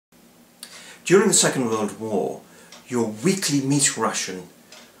During the Second World War, your weekly meat ration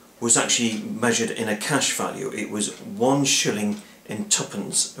was actually measured in a cash value. It was 1 shilling and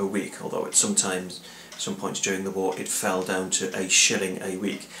twopence a week, although at some points during the war it fell down to a shilling a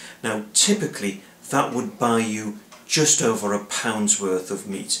week. Now typically that would buy you just over £1 worth of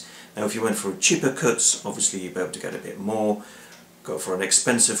meat. Now if you went for cheaper cuts, obviously you'd be able to get a bit more. Go for an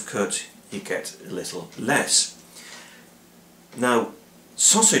expensive cut, you get a little less. Now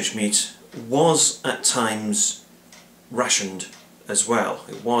sausage meat was at times rationed as well.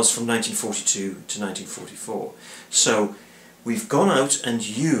 It was from 1942 to 1944. So we've gone out and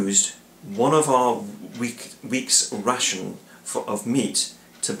used one of our week's ration of meat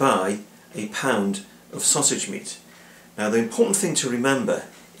to buy a pound of sausage meat. Now the important thing to remember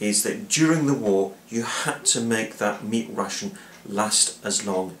is that during the war you had to make that meat ration last as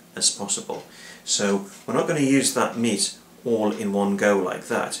long as possible. So we're not going to use that meat all in one go like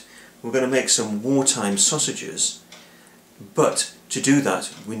that. We're going to make some wartime sausages, but to do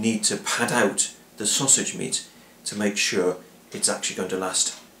that we need to pad out the sausage meat to make sure it's actually going to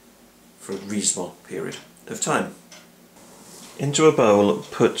last for a reasonable period of time. Into a bowl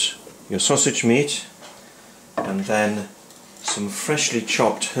put your sausage meat and then some freshly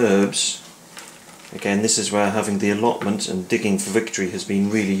chopped herbs. Again, this is where having the allotment and digging for victory has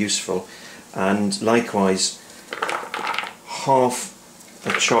been really useful, and likewise half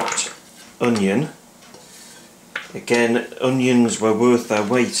a chopped onion. Again, onions were worth their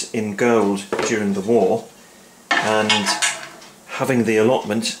weight in gold during the war, and having the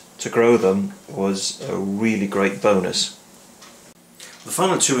allotment to grow them was a really great bonus. The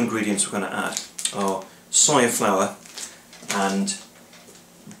final two ingredients we're going to add are soya flour and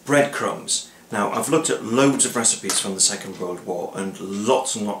breadcrumbs. Now I've looked at loads of recipes from the Second World War and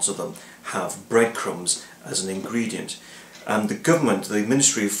lots of them have breadcrumbs as an ingredient, and the government, the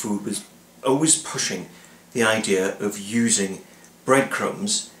Ministry of Food, was always pushing the idea of using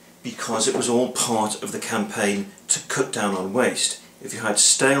breadcrumbs because it was all part of the campaign to cut down on waste. If you had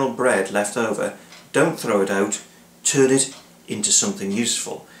stale bread left over, don't throw it out, turn it into something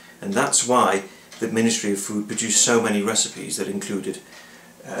useful. And that's why the Ministry of Food produced so many recipes that included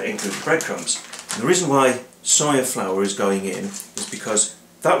breadcrumbs. And the reason why soya flour is going in is because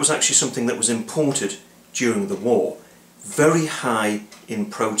that was actually something that was imported during the war. Very high in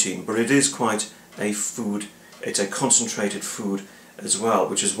protein, but it is quite a food, it's a concentrated food as well,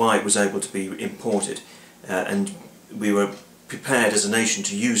 which is why it was able to be imported, and we were prepared as a nation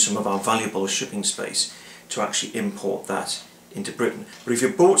to use some of our valuable shipping space to actually import that into Britain. But if you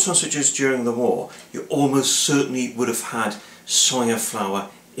bought sausages during the war, you almost certainly would have had soya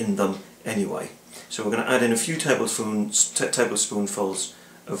flour in them anyway. So we're going to add in a few tablespoonfuls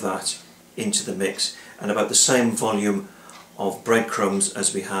of that into the mix, and about the same volume of breadcrumbs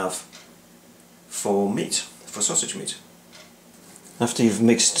as we have for meat, for sausage meat. After you've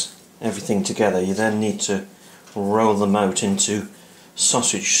mixed everything together, you then need to roll them out into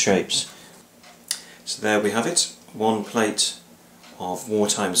sausage shapes. So there we have it, one plate of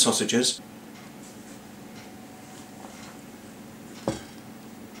wartime sausages.